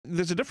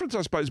there's a difference,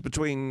 I suppose,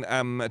 between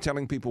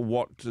telling people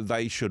what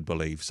they should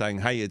believe, saying,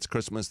 hey, it's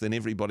Christmas, then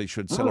everybody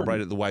should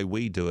celebrate it the way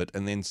we do it,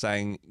 and then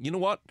saying, you know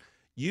what,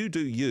 you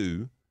do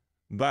you,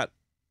 but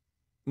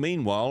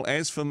meanwhile,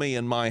 as for me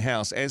and my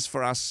house, as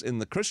for us in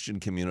the Christian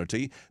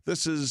community,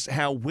 this is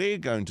how we're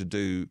going to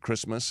do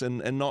Christmas,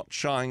 and not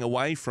shying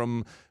away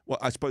from, well,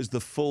 I suppose, the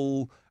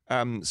full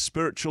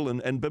spiritual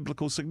and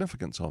biblical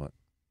significance of it.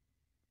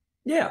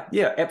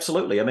 Yeah,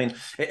 absolutely. I mean,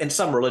 in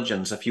some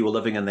religions, if you were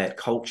living in that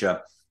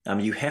culture,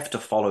 you have to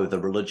follow the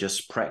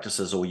religious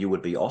practices or you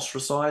would be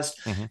ostracized.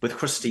 With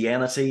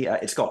Christianity,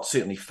 it's got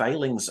certainly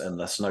failings in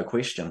this, no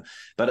question,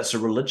 but it's a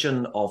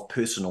religion of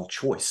personal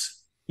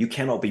choice. You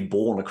cannot be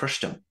born a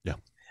Christian. Yeah.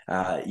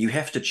 You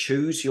have to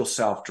choose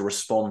yourself to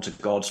respond to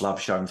God's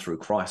love shown through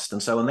Christ.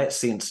 And so in that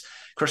sense,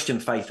 Christian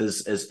faith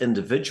is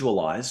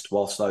individualized,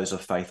 whilst those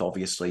of faith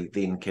obviously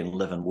then can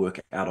live and work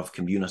out of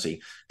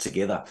community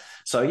together.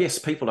 So yes,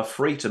 people are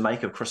free to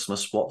make of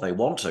Christmas what they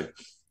want to,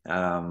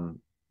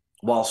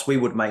 whilst we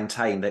would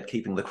maintain that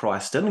keeping the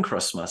Christ in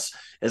Christmas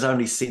is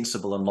only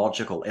sensible and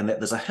logical, and that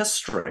there's a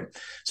history.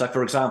 So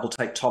for example,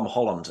 take Tom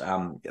Holland,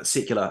 a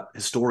secular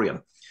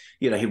historian.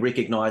 You know, he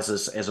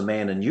recognizes as a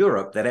man in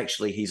Europe that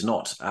actually he's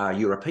not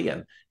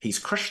European. He's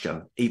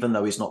Christian, even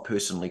though he's not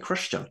personally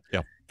Christian.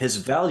 Yeah. His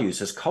values,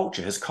 his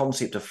culture, his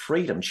concept of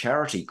freedom,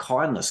 charity,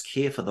 kindness,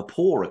 care for the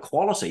poor,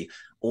 equality,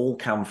 all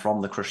come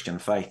from the Christian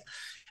faith.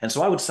 And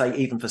so I would say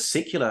even for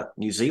secular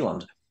New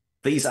Zealand,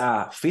 these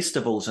are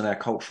festivals in our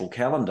cultural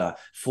calendar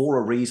for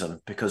a reason,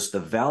 because the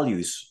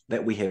values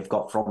that we have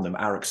got from them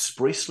are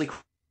expressly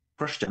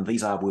Christian.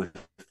 These are worth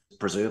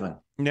preserving.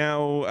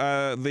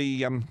 Now,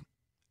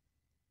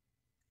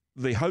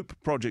 the Hope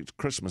Project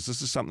Christmas,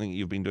 this is something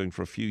you've been doing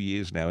for a few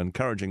years now,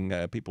 encouraging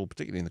people,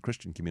 particularly in the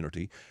Christian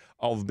community,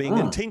 of being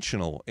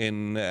intentional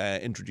in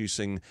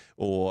introducing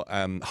or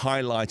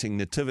highlighting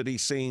nativity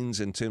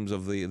scenes in terms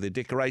of the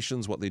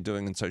decorations, what they're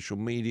doing in social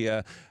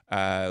media,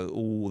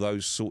 all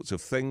those sorts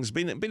of things.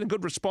 Been a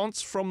good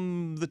response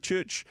from the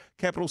church,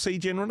 capital C,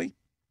 generally?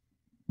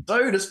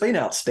 Dude, it's been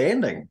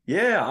outstanding.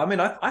 Yeah, I mean,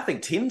 I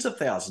think tens of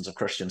thousands of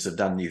Christians have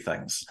done new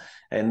things.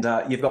 And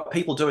you've got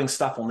people doing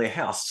stuff on their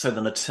house so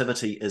the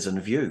nativity is in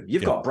view.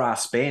 You've got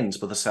brass bands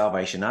with the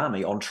Salvation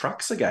Army on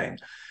trucks again.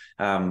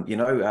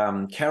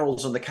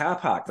 Carols in the car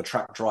park, the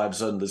truck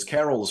drives in, there's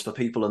carols for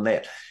people in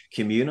that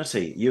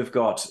community. You've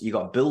got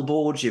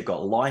billboards, you've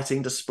got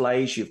lighting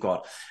displays, you've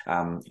got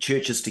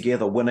churches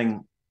together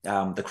winning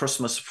the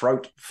Christmas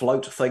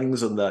float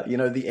things and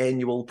the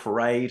annual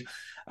parade.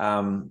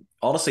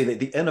 Honestly,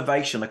 the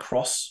innovation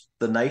across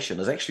the nation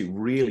is actually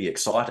really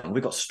exciting.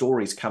 We've got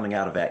stories coming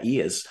out of our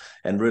ears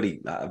and really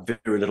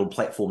very little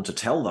platform to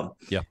tell them.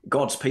 Yeah.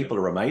 God's people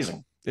are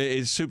amazing. It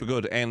is super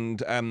good.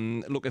 And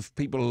look, if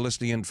people are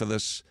listening in for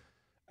this,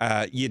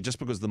 just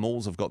because the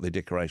malls have got their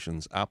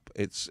decorations up,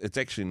 it's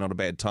actually not a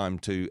bad time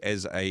to,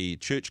 as a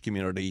church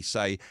community,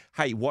 say,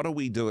 hey, what are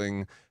we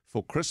doing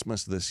for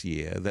Christmas this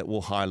year that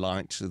will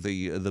highlight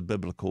the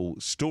biblical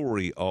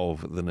story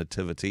of the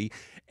Nativity?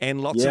 And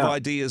lots of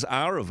ideas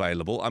are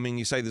available. I mean,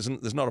 you say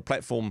there's not a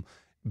platform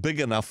big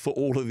enough for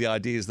all of the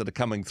ideas that are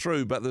coming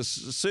through, but there's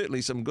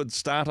certainly some good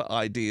starter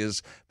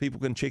ideas people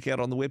can check out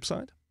on the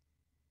website.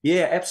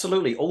 Yeah,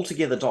 absolutely.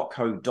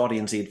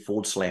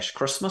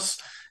 Altogether.co.nz/Christmas.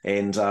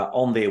 And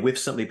on there, we've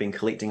simply been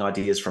collecting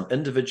ideas from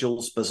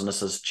individuals,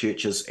 businesses,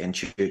 churches, and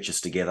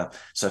churches together.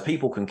 So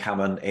people can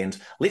come in and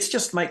let's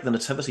just make the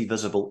Nativity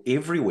visible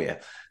everywhere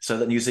so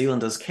that New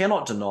Zealanders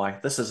cannot deny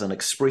this is an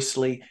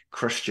expressly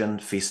Christian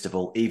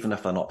festival, even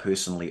if they're not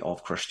personally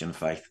of Christian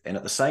faith. And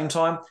at the same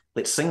time,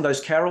 let's sing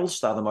those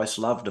carols. They're the most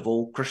loved of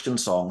all Christian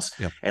songs.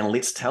 Yep. And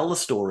let's tell the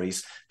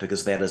stories,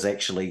 because that is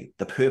actually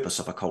the purpose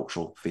of a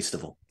cultural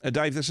festival.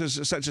 Dave, this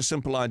is such a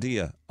simple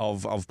idea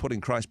of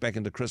putting Christ back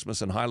into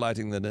Christmas and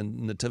highlighting the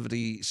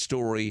nativity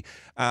story,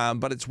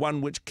 but it's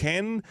one which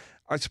can,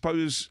 I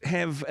suppose,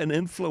 have an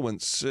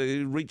influence,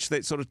 reach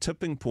that sort of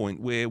tipping point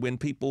where when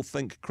people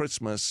think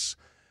Christmas,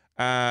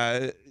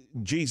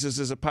 Jesus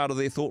is a part of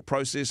their thought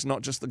process,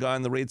 not just the guy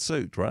in the red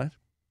suit, right?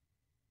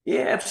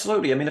 Yeah,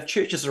 absolutely. I mean, if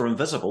churches are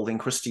invisible, then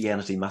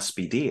Christianity must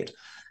be dead.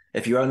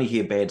 If you only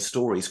hear bad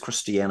stories,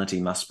 Christianity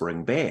must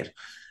bring bad.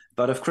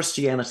 But if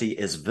Christianity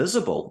is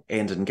visible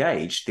and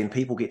engaged, then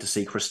people get to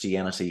see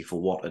Christianity for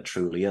what it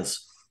truly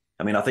is.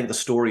 I mean, I think the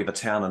story of a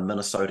town in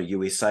Minnesota,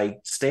 USA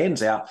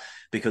stands out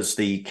because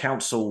the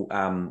council,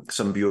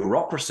 some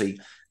bureaucracy,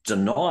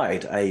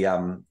 denied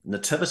a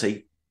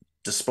nativity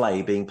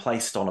display being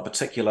placed on a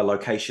particular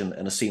location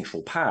in a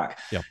central park,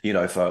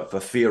 for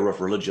fear of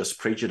religious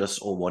prejudice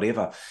or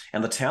whatever.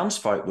 And the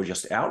townsfolk were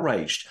just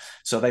outraged.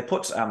 So they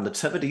put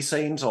nativity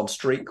scenes on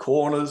street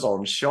corners,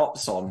 on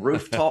shops, on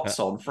rooftops,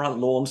 on front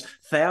lawns,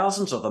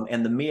 thousands of them.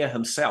 And the mayor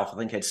himself, I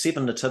think, had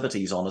 7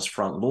 nativities on his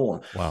front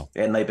lawn. Wow.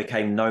 And they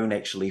became known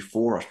actually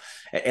for it.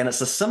 And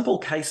it's a simple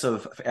case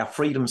of our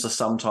freedoms are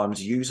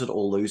sometimes use it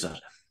or lose it.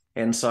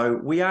 And so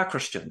we are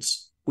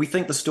Christians. We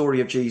think the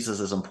story of Jesus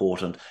is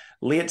important.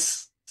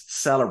 Let's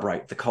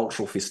celebrate the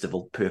cultural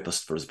festival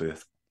purposed for his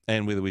birth.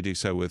 And whether we do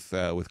so with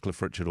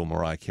Cliff Richard or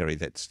Mariah Carey,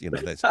 that's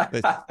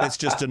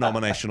just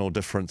denominational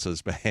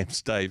differences,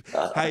 perhaps, Dave.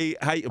 Hey,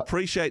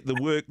 appreciate the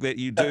work that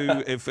you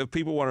do. If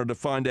people wanted to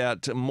find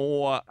out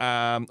more,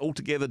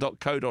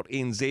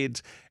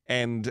 altogether.co.nz,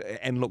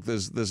 and look,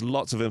 there's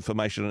lots of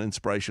information and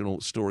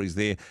inspirational stories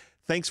there.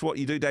 Thanks for what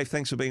you do, Dave.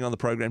 Thanks for being on the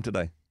program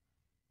today.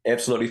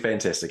 Absolutely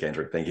fantastic,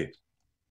 Andrew. Thank you.